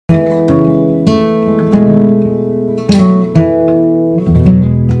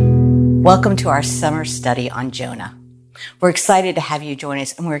Welcome to our summer study on Jonah. We're excited to have you join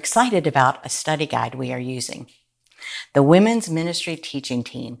us, and we're excited about a study guide we are using. The Women's Ministry Teaching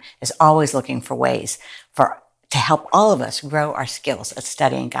Team is always looking for ways to help all of us grow our skills at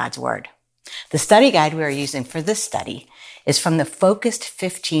studying God's Word. The study guide we are using for this study is from the Focused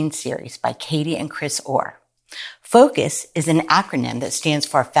 15 series by Katie and Chris Orr. FOCUS is an acronym that stands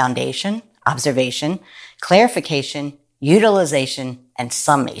for Foundation, Observation, Clarification, Utilization, and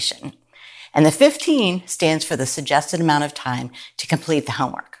Summation. And the 15 stands for the suggested amount of time to complete the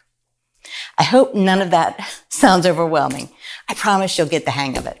homework. I hope none of that sounds overwhelming. I promise you'll get the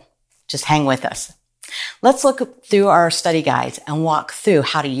hang of it. Just hang with us. Let's look through our study guides and walk through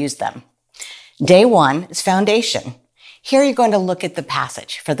how to use them. Day 1 is Foundation. Here you're going to look at the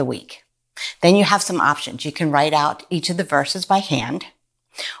passage for the week. Then you have some options. You can write out each of the verses by hand,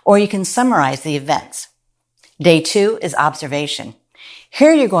 or you can summarize the events. Day 2 is Observation.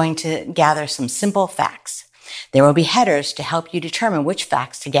 Here you're going to gather some simple facts. There will be headers to help you determine which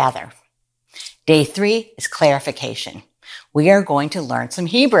facts to gather. Day 3 is Clarification. We are going to learn some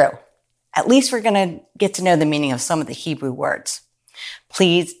Hebrew. At least we're going to get to know the meaning of some of the Hebrew words.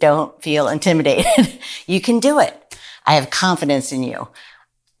 Please don't feel intimidated. You can do it. I have confidence in you.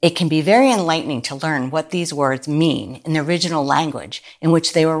 It can be very enlightening to learn what these words mean in the original language in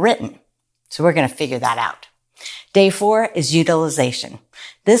which they were written. So we're going to figure that out. Day 4 is Utilization.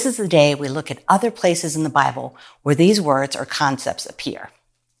 This is the day we look at other places in the Bible where these words or concepts appear.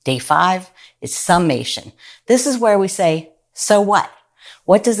 Day 5 is Summation. This is where we say, so what?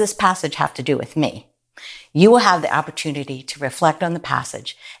 What does this passage have to do with me? You will have the opportunity to reflect on the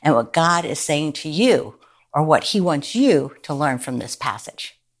passage and what God is saying to you or what He wants you to learn from this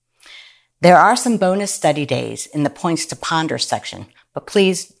passage. There are some bonus study days in the Points to Ponder section, but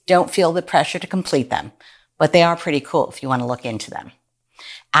please don't feel the pressure to complete them. But they are pretty cool if you want to look into them.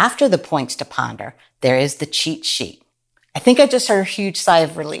 After the Points to Ponder, there is the cheat sheet. I think I just heard a huge sigh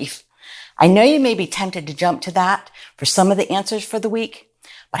of relief. I know you may be tempted to jump to that for some of the answers for the week,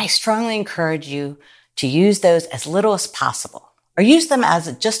 but I strongly encourage you to use those as little as possible, or use them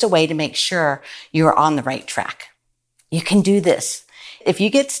as just a way to make sure you are on the right track. You can do this. If you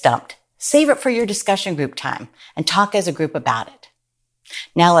get stumped, save it for your discussion group time and talk as a group about it.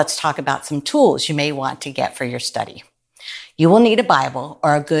 Now let's talk about some tools you may want to get for your study. You will need a Bible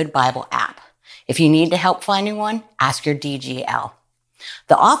or a good Bible app. If you need help finding one, ask your DGL.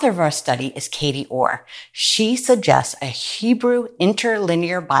 The author of our study is Katie Orr. She suggests a Hebrew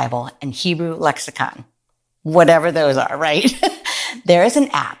interlinear Bible and Hebrew lexicon. Whatever those are, right? There is an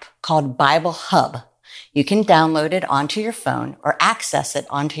app called Bible Hub. You can download it onto your phone or access it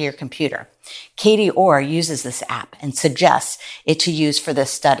onto your computer. Katie Orr uses this app and suggests it to use for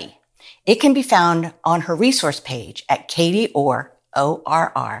this study. It can be found on her resource page at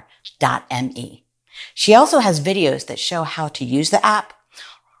katieorr.me. She also has videos that show how to use the app.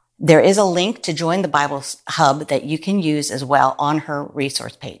 There is a link to join the Bible Hub that you can use as well on her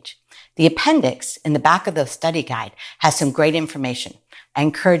resource page. The appendix in the back of the study guide has some great information. I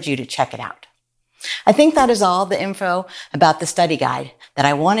encourage you to check it out. I think that is all the info about the study guide that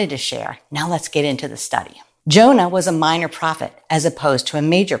I wanted to share. Now let's get into the study. Jonah was a minor prophet as opposed to a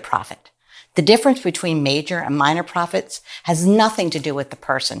major prophet. The difference between major and minor prophets has nothing to do with the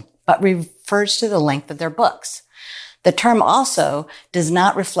person, but refers to the length of their books. The term also does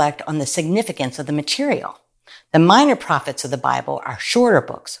not reflect on the significance of the material. The minor prophets of the Bible are shorter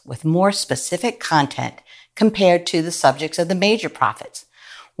books with more specific content compared to the subjects of the major prophets.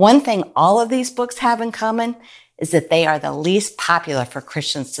 One thing all of these books have in common is that they are the least popular for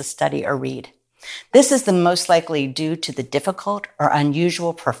Christians to study or read. This is the most likely due to the difficult or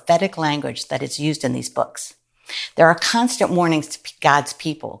unusual prophetic language that is used in these books. There are constant warnings to God's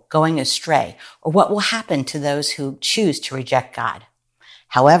people going astray or what will happen to those who choose to reject God.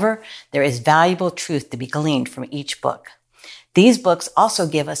 However, there is valuable truth to be gleaned from each book. These books also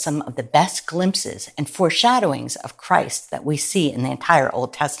give us some of the best glimpses and foreshadowings of Christ that we see in the entire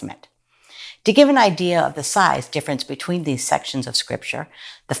Old Testament. To give an idea of the size difference between these sections of Scripture,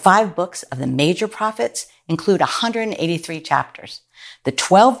 the 5 books of the major prophets include 183 chapters. The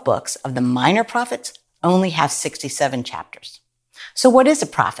 12 books of the minor prophets only have 67 chapters. So what is a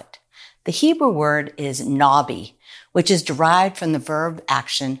prophet? The Hebrew word is nabi, which is derived from the verb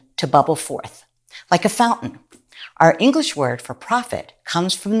action to bubble forth, like a fountain. Our English word for prophet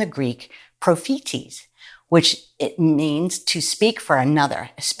comes from the Greek prophetes, which it means to speak for another,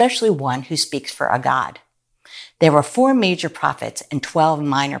 especially one who speaks for a god. There were 4 major prophets and 12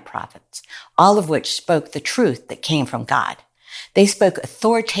 minor prophets, all of which spoke the truth that came from God. They spoke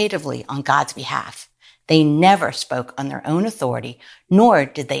authoritatively on God's behalf. They never spoke on their own authority, nor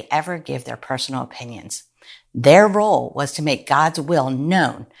did they ever give their personal opinions. Their role was to make God's will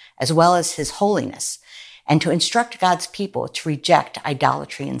known, as well as his holiness, and to instruct God's people to reject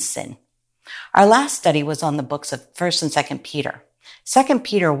idolatry and sin. Our last study was on the books of 1st and 2nd Peter. 2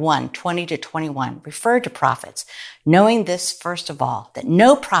 Peter 1, 20-21 referred to prophets, knowing this first of all, that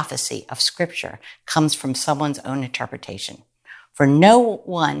no prophecy of Scripture comes from someone's own interpretation. For no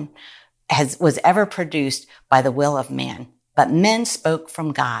one was ever produced by the will of man, but men spoke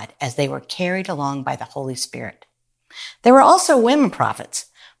from God as they were carried along by the Holy Spirit. There were also women prophets.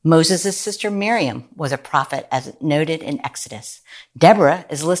 Moses' sister Miriam was a prophet as noted in Exodus. Deborah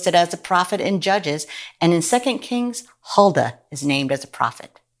is listed as a prophet in Judges, and in 2 Kings, Huldah is named as a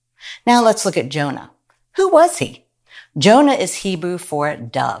prophet. Now let's look at Jonah. Who was he? Jonah is Hebrew for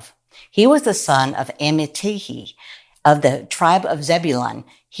dove. He was the son of Amittai of the tribe of Zebulun.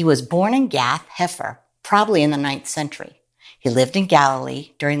 He was born in Gath Hepher, probably in the 9th century. He lived in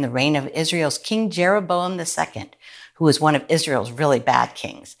Galilee during the reign of Israel's King Jeroboam II, who was one of Israel's really bad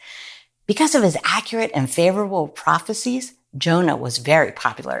kings. Because of his accurate and favorable prophecies, Jonah was very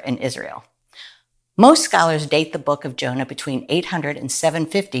popular in Israel. Most scholars date the book of Jonah between 800 and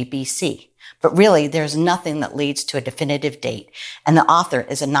 750 BC, but really there's nothing that leads to a definitive date, and the author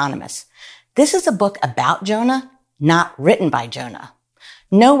is anonymous. This is a book about Jonah, not written by Jonah.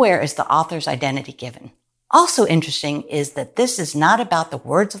 Nowhere is the author's identity given. Also interesting is that this is not about the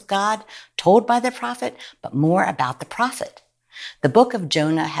words of God told by the prophet, but more about the prophet. The book of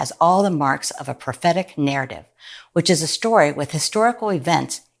Jonah has all the marks of a prophetic narrative, which is a story with historical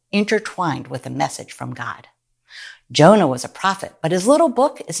events intertwined with a message from God. Jonah was a prophet, but his little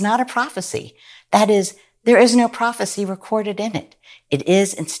book is not a prophecy. That is, there is no prophecy recorded in it. It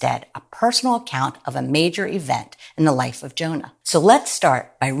is instead a personal account of a major event in the life of Jonah. So let's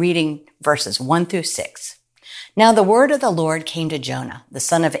start by reading verses 1-6. Now the word of the Lord came to Jonah, the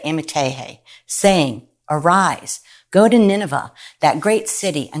son of Amittai, saying, Arise, go to Nineveh, that great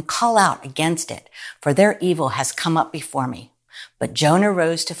city, and call out against it, for their evil has come up before me. But Jonah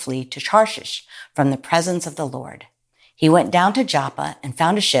rose to flee to Tarshish from the presence of the Lord. He went down to Joppa and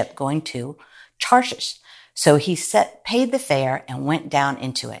found a ship going to Tarshish. So he paid the fare and went down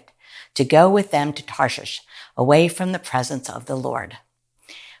into it, to go with them to Tarshish, away from the presence of the Lord.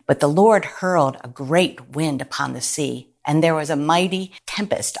 But the Lord hurled a great wind upon the sea, and there was a mighty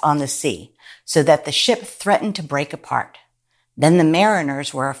tempest on the sea, so that the ship threatened to break apart. Then the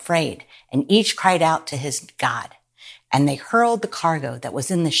mariners were afraid, and each cried out to his God. And they hurled the cargo that was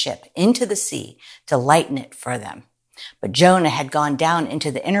in the ship into the sea to lighten it for them. But Jonah had gone down into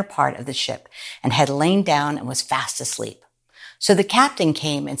the inner part of the ship and had lain down and was fast asleep. So the captain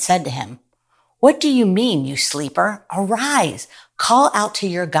came and said to him, What do you mean, you sleeper? Arise, call out to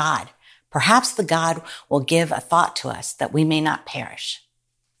your God. Perhaps the God will give a thought to us that we may not perish.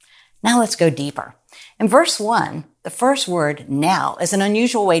 Now let's go deeper. In verse 1, the first word, now, is an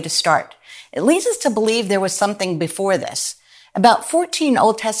unusual way to start. It leads us to believe there was something before this. About 14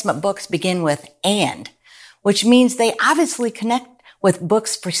 Old Testament books begin with and, which means they obviously connect with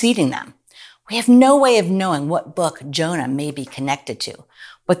books preceding them. We have no way of knowing what book Jonah may be connected to,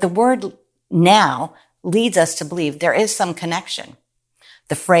 but the word now leads us to believe there is some connection.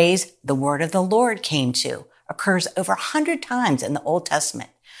 The phrase, the word of the Lord came to, occurs over 100 times in the Old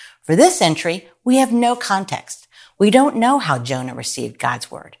Testament. For this entry, we have no context. We don't know how Jonah received God's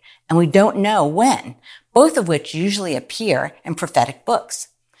word, and we don't know when, both of which usually appear in prophetic books.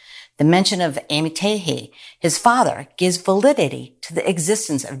 The mention of Amittai, his father, gives validity to the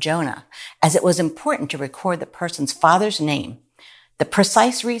existence of Jonah, as it was important to record the person's father's name. The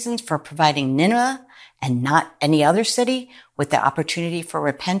precise reasons for providing Nineveh and not any other city with the opportunity for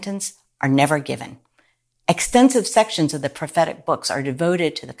repentance are never given. Extensive sections of the prophetic books are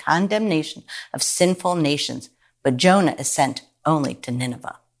devoted to the condemnation of sinful nations, but Jonah is sent only to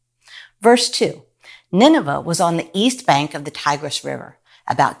Nineveh. Verse 2, Nineveh was on the east bank of the Tigris River,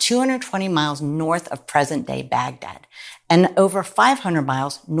 about 220 miles north of present-day Baghdad, and over 500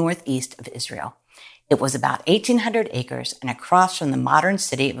 miles northeast of Israel. It was about 1,800 acres and across from the modern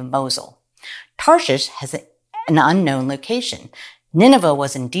city of Mosul. Tarshish has an unknown location. Nineveh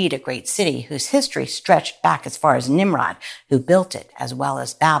was indeed a great city whose history stretched back as far as Nimrod, who built it, as well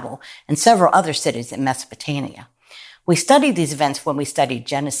as Babel and several other cities in Mesopotamia. We studied these events when we studied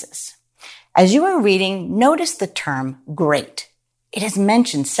Genesis. As you are reading, notice the term great. It is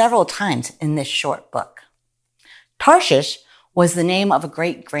mentioned several times in this short book. Tarshish was the name of a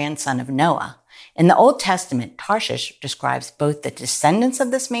great-grandson of Noah. In the Old Testament, Tarshish describes both the descendants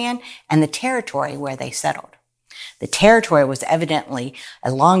of this man and the territory where they settled. The territory was evidently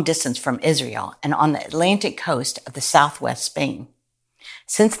a long distance from Israel and on the Atlantic coast of the southwest Spain.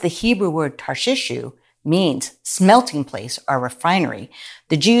 Since the Hebrew word Tarshishu means smelting place or refinery,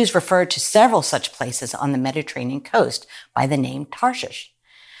 the Jews referred to several such places on the Mediterranean coast by the name Tarshish.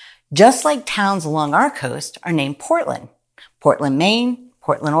 Just like towns along our coast are named Portland, Maine,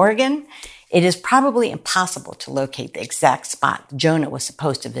 Portland, Oregon, it is probably impossible to locate the exact spot Jonah was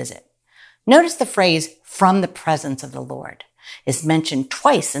supposed to visit. Notice the phrase, from the presence of the Lord, is mentioned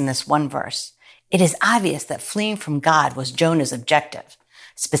twice in this one verse. It is obvious that fleeing from God was Jonah's objective.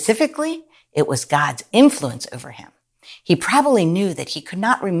 Specifically, it was God's influence over him. He probably knew that he could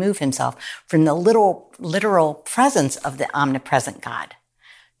not remove himself from the literal presence of the omnipresent God.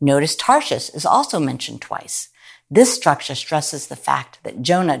 Notice Tarshish is also mentioned twice. This structure stresses the fact that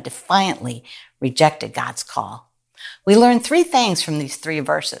Jonah defiantly rejected God's call. We learn three things from these three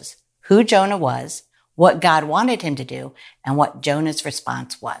verses: who Jonah was, what God wanted him to do, and what Jonah's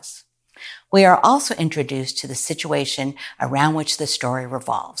response was. We are also introduced to the situation around which the story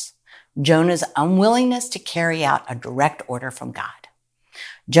revolves: Jonah's unwillingness to carry out a direct order from God.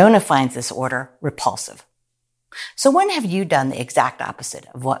 Jonah finds this order repulsive. So when have you done the exact opposite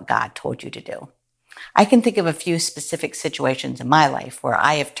of what God told you to do? I can think of a few specific situations in my life where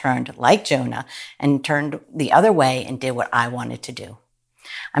I have turned like Jonah and turned the other way and did what I wanted to do.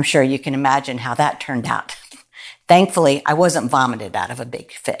 I'm sure you can imagine how that turned out. Thankfully, I wasn't vomited out of a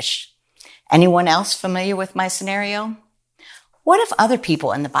big fish. Anyone else familiar with my scenario? What if other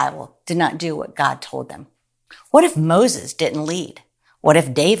people in the Bible did not do what God told them? What if Moses didn't lead? What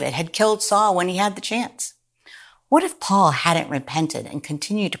if David had killed Saul when he had the chance? What if Paul hadn't repented and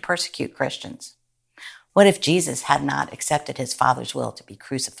continued to persecute Christians? What if Jesus had not accepted his Father's will to be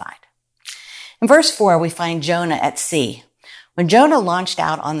crucified? In verse 4, we find Jonah at sea. When Jonah launched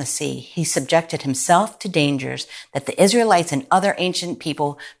out on the sea, he subjected himself to dangers that the Israelites and other ancient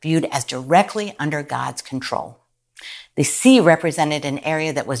people viewed as directly under God's control. The sea represented an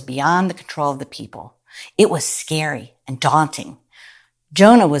area that was beyond the control of the people. It was scary and daunting.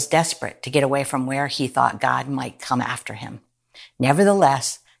 Jonah was desperate to get away from where he thought God might come after him.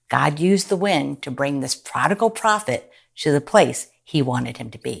 Nevertheless, God used the wind to bring this prodigal prophet to the place he wanted him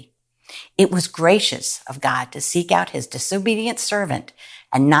to be. It was gracious of God to seek out his disobedient servant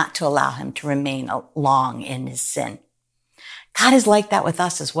and not to allow him to remain long in his sin. God is like that with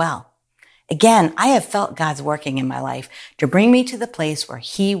us as well. Again, I have felt God's working in my life to bring me to the place where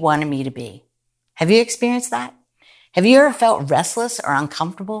he wanted me to be. Have you experienced that? Have you ever felt restless or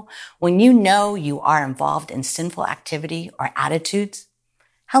uncomfortable when you know you are involved in sinful activity or attitudes?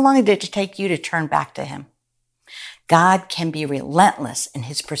 How long did it take you to turn back to him? God can be relentless in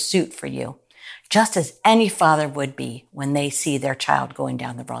his pursuit for you, just as any father would be when they see their child going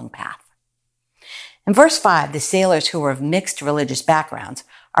down the wrong path. In verse 5, the sailors who were of mixed religious backgrounds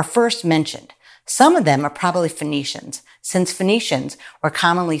are first mentioned. Some of them are probably Phoenicians, since Phoenicians were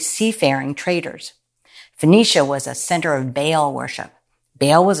commonly seafaring traders. Phoenicia was a center of Baal worship.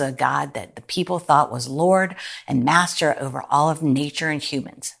 Baal was a god that the people thought was Lord and master over all of nature and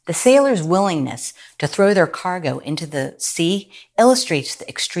humans. The sailors' willingness to throw their cargo into the sea illustrates the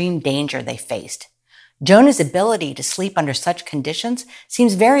extreme danger they faced. Jonah's ability to sleep under such conditions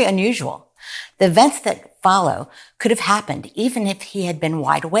seems very unusual. The events that follow could have happened even if he had been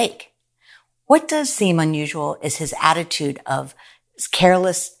wide awake. What does seem unusual is his attitude of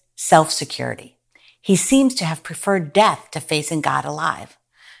careless self-security. He seems to have preferred death to facing God alive.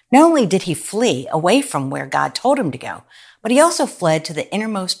 Not only did he flee away from where God told him to go, but he also fled to the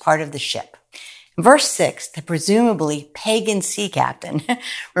innermost part of the ship. In verse 6, the presumably pagan sea captain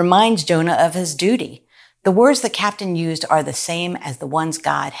reminds Jonah of his duty. The words the captain used are the same as the ones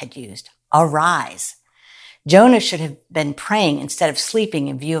God had used. Arise. Jonah should have been praying instead of sleeping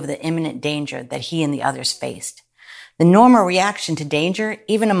in view of the imminent danger that he and the others faced. The normal reaction to danger,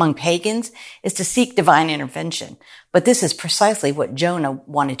 even among pagans, is to seek divine intervention. But this is precisely what Jonah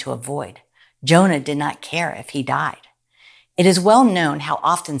wanted to avoid. Jonah did not care if he died. It is well known how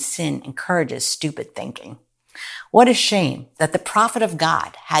often sin encourages stupid thinking. What a shame that the prophet of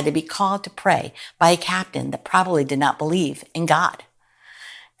God had to be called to pray by a captain that probably did not believe in God.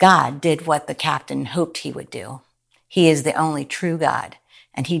 God did what the captain hoped he would do. He is the only true God,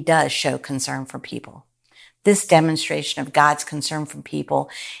 and he does show concern for people. This demonstration of God's concern for people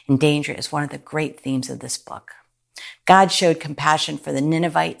in danger is one of the great themes of this book. God showed compassion for the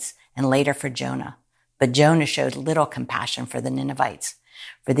Ninevites and later for Jonah, but Jonah showed little compassion for the Ninevites,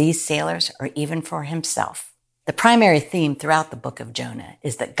 for these sailors, or even for himself. The primary theme throughout the book of Jonah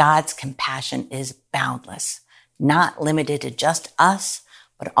is that God's compassion is boundless, not limited to just us,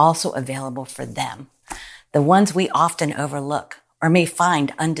 but also available for them. the ones we often overlook or may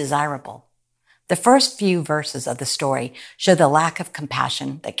find undesirable. The first few verses of the story show the lack of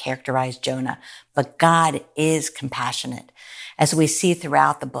compassion that characterized Jonah, but God is compassionate, as we see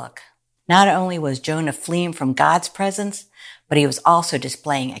throughout the book. Not only was Jonah fleeing from God's presence, but he was also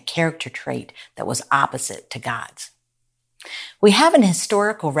displaying a character trait that was opposite to God's. We have an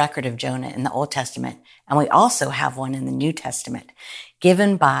historical record of Jonah in the Old Testament, and we also have one in the New Testament,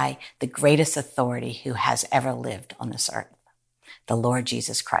 given by the greatest authority who has ever lived on this earth, the Lord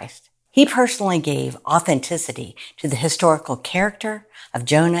Jesus Christ. He personally gave authenticity to the historical character of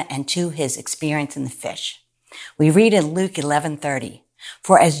Jonah and to his experience in the fish. We read in Luke 11:30,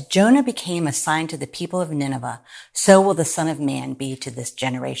 "For as Jonah became a sign to the people of Nineveh, so will the Son of Man be to this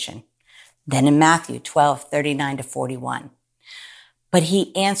generation." Then in Matthew 12:39-41, "But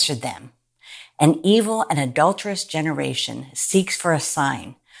he answered them, an evil and adulterous generation seeks for a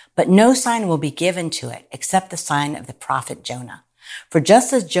sign, but no sign will be given to it except the sign of the prophet Jonah. For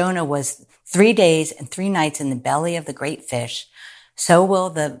just as Jonah was 3 days and 3 nights in the belly of the great fish, so will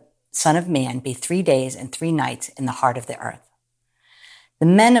the Son of Man be 3 days and 3 nights in the heart of the earth. The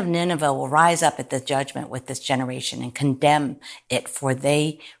men of Nineveh will rise up at the judgment with this generation and condemn it, for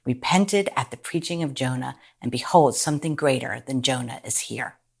they repented at the preaching of Jonah, and behold, something greater than Jonah is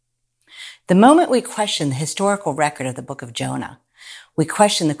here." The moment we question the historical record of the book of Jonah, we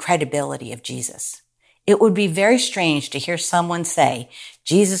question the credibility of Jesus. It would be very strange to hear someone say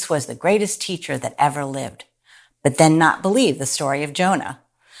Jesus was the greatest teacher that ever lived, but then not believe the story of Jonah.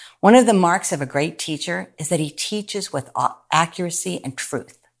 One of the marks of a great teacher is that he teaches with accuracy and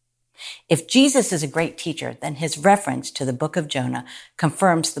truth. If Jesus is a great teacher, then his reference to the book of Jonah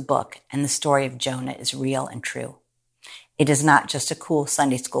confirms the book and the story of Jonah is real and true. It is not just a cool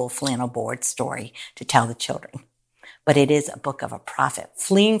Sunday school flannel board story to tell the children, but it is a book of a prophet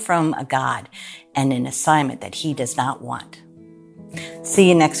fleeing from a God and an assignment that he does not want. See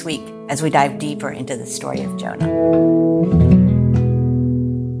you next week as we dive deeper into the story of Jonah.